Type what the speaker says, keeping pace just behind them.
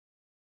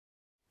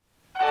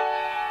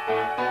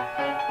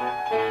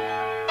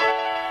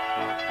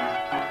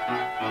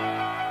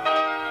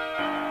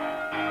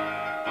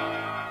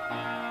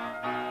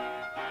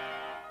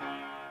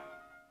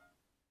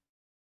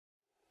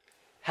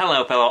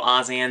Hello fellow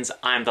Aussians,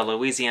 I'm the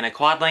Louisiana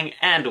Quadling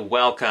and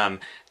welcome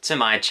to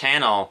my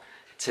channel.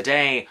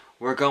 Today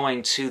we're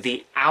going to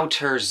the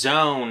outer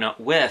zone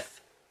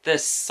with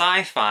this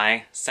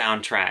sci-fi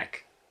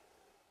soundtrack.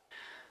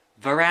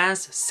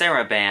 Varèse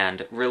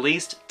Sarabande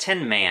released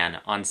Tin Man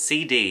on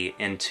CD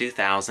in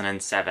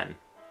 2007.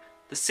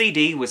 The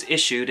CD was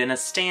issued in a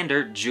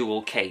standard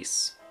jewel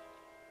case.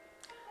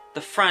 The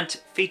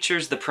front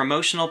features the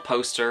promotional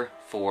poster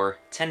for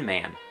Tin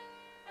Man.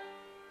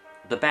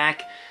 The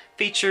back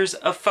features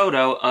a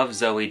photo of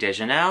Zooey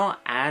Deschanel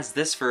as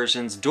this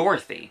version's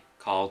Dorothy,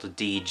 called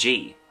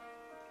DG.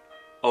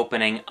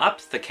 Opening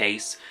up the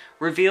case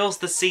reveals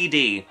the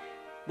CD,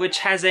 which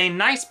has a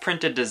nice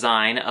printed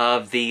design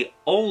of the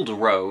Old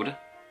Road,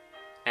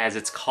 as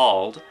it's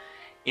called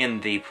in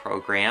the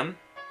program.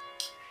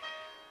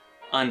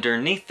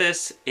 Underneath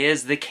this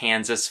is the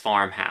Kansas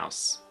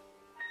farmhouse.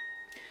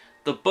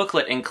 The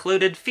booklet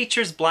included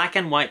features black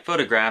and white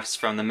photographs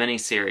from the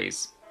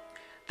miniseries.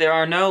 There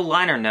are no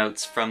liner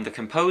notes from the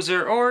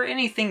composer or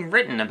anything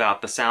written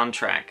about the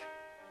soundtrack.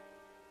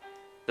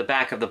 The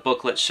back of the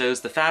booklet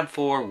shows the Fab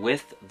Four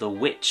with the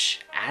witch,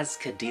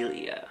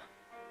 Ascadelia.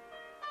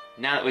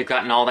 Now that we've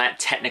gotten all that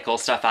technical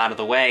stuff out of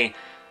the way,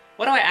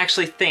 what do I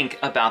actually think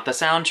about the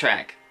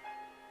soundtrack?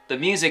 The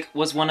music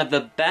was one of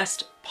the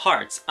best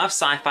parts of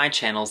Sci-Fi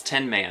Channel's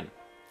Tin Man.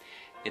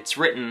 It's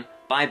written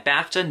by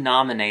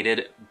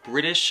BAFTA-nominated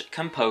British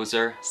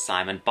composer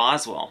Simon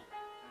Boswell.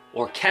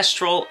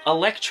 Orchestral,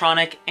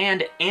 electronic,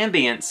 and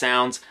ambient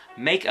sounds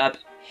make up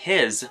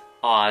his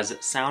Oz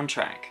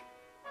soundtrack.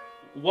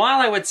 While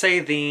I would say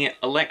the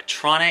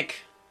electronic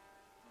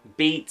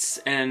beats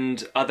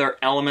and other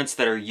elements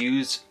that are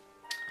used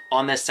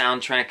on this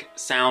soundtrack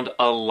sound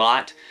a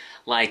lot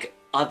like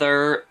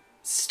other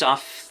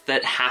stuff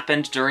that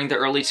happened during the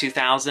early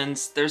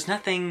 2000s, there's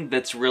nothing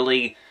that's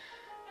really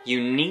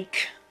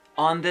unique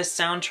on this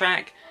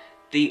soundtrack.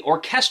 The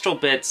orchestral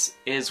bits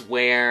is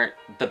where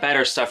the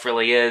better stuff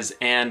really is,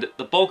 and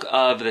the bulk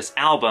of this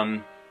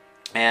album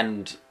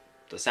and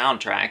the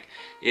soundtrack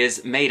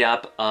is made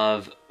up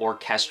of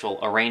orchestral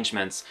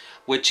arrangements,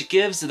 which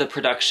gives the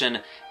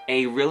production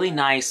a really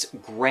nice,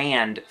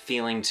 grand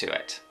feeling to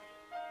it.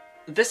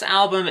 This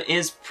album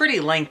is pretty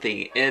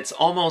lengthy. It's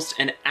almost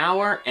an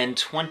hour and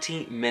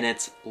 20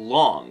 minutes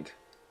long.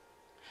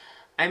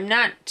 I'm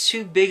not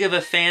too big of a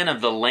fan of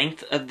the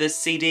length of this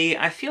CD.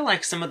 I feel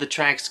like some of the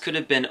tracks could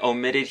have been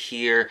omitted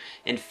here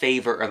in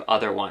favor of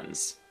other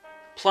ones.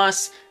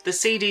 Plus, the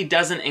CD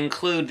doesn't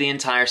include the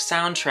entire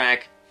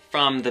soundtrack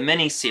from the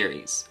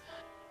miniseries.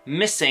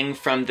 Missing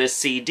from this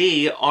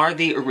CD are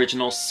the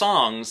original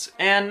songs,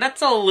 and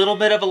that's a little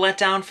bit of a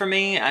letdown for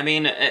me. I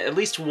mean, at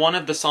least one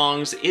of the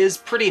songs is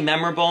pretty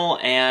memorable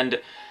and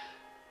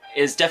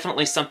is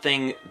definitely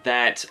something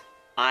that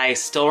I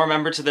still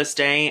remember to this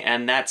day,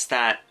 and that's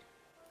that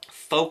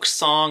folk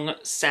song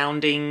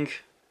sounding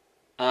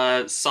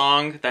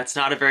song. That's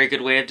not a very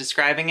good way of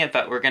describing it,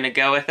 but we're gonna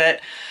go with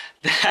it.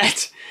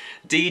 That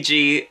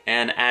DG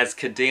and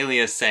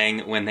Ascadelia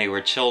sang when they were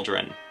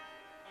children.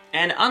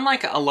 And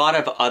unlike a lot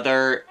of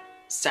other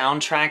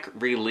soundtrack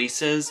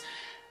releases,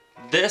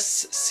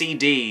 this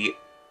CD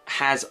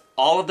has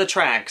all of the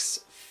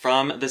tracks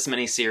from this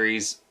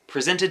miniseries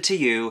presented to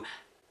you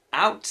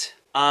out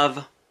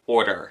of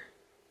order.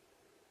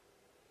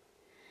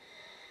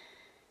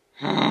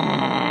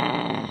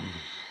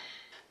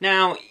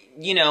 Now,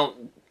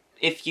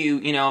 if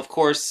you, of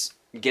course,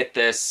 get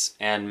this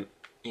and,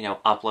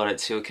 upload it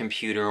to a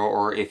computer,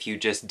 or if you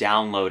just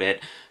download it,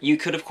 you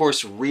could, of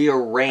course,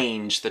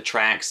 rearrange the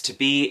tracks to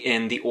be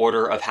in the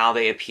order of how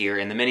they appear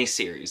in the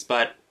miniseries,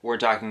 but we're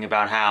talking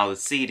about how the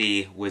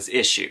CD was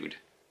issued.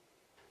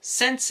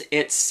 Since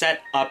it's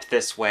set up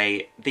this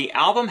way, the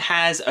album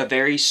has a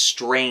very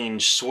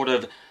strange sort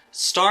of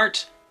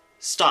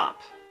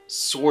start-stop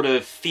sort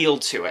of feel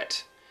to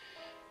it.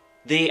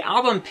 The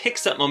album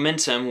picks up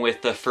momentum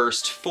with the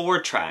first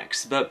 4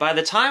 tracks, but by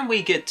the time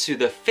we get to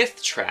the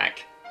 5th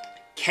track,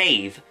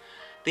 Cave,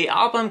 the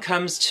album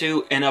comes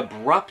to an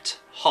abrupt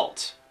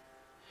halt.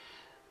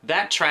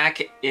 That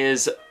track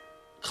is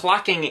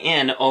clocking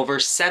in over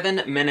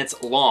 7 minutes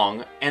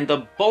long, and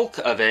the bulk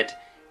of it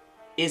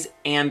is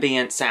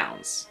ambient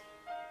sounds.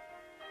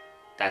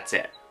 That's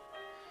it.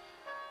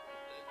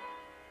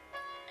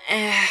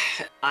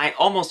 I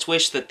almost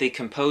wish that the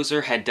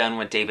composer had done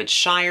what David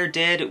Shire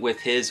did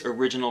with his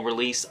original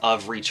release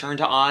of Return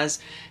to Oz,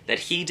 that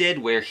he did,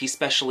 where he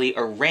specially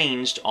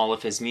arranged all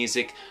of his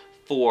music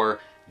for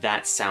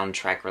that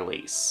soundtrack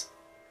release.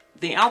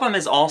 The album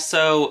is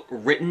also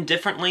written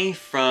differently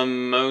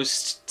from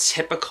most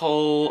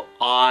typical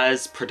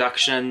Oz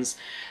productions.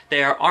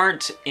 There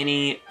aren't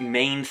any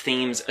main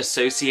themes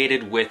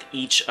associated with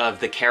each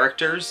of the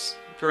characters,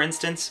 for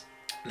instance.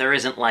 There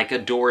isn't like a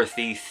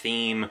Dorothy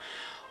theme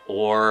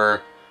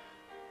or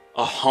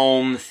a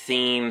home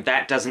theme.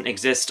 That doesn't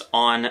exist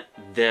on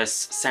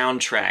this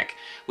soundtrack.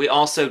 We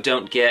also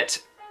don't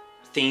get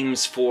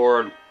themes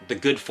for the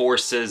good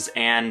forces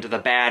and the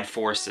bad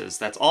forces.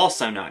 That's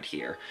also not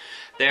here.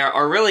 There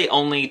are really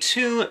only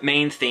 2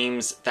 main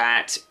themes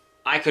that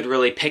I could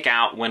really pick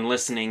out when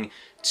listening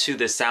to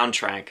the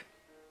soundtrack.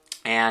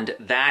 And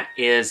that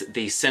is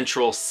the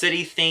central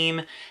city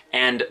theme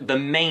and the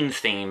main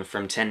theme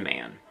from Tin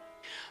Man.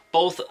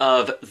 Both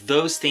of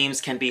those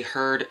themes can be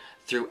heard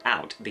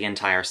throughout the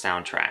entire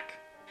soundtrack.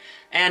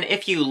 And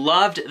if you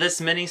loved this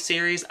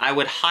miniseries, I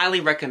would highly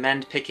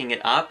recommend picking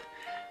it up.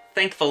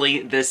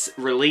 Thankfully, this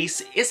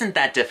release isn't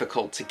that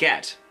difficult to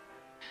get.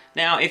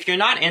 Now, if you're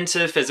not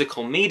into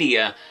physical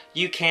media,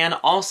 you can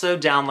also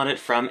download it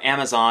from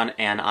Amazon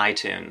and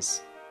iTunes.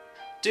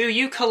 Do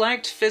you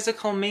collect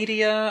physical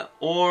media,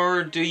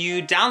 or do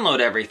you download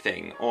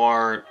everything,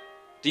 or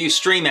do you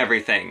stream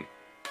everything?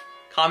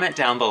 Comment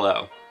down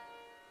below.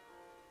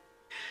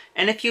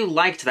 And if you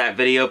liked that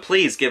video,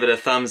 please give it a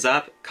thumbs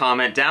up,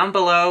 comment down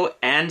below,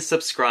 and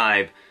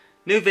subscribe.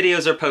 New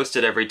videos are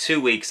posted every 2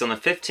 weeks on the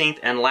 15th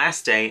and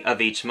last day of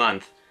each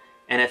month.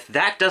 And if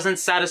that doesn't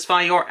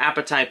satisfy your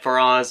appetite for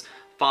Oz,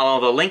 follow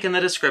the link in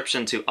the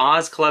description to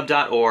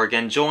ozclub.org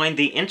and join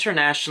the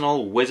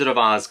International Wizard of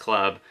Oz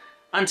Club.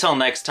 Until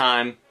next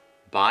time,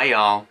 bye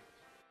y'all.